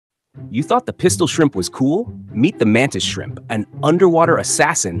You thought the pistol shrimp was cool? Meet the mantis shrimp, an underwater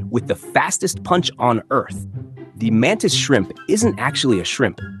assassin with the fastest punch on Earth. The mantis shrimp isn't actually a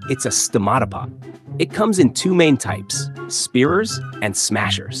shrimp, it's a stomatopod. It comes in two main types, spearers and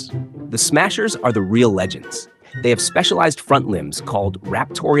smashers. The smashers are the real legends. They have specialized front limbs called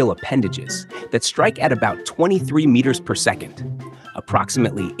raptorial appendages that strike at about 23 meters per second,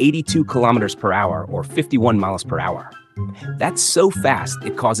 approximately 82 kilometers per hour or 51 miles per hour. That's so fast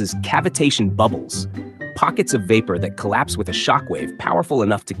it causes cavitation bubbles, pockets of vapor that collapse with a shockwave powerful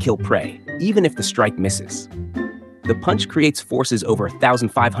enough to kill prey, even if the strike misses. The punch creates forces over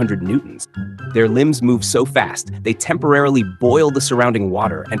 1,500 newtons. Their limbs move so fast, they temporarily boil the surrounding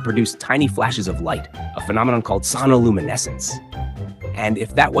water and produce tiny flashes of light, a phenomenon called sonoluminescence. And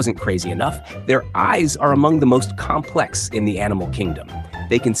if that wasn't crazy enough, their eyes are among the most complex in the animal kingdom.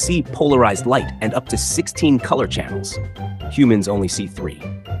 They can see polarized light and up to 16 color channels. Humans only see 3.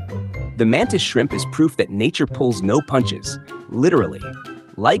 The mantis shrimp is proof that nature pulls no punches, literally.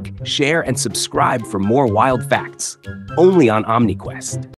 Like, share, and subscribe for more wild facts, only on Omniquest.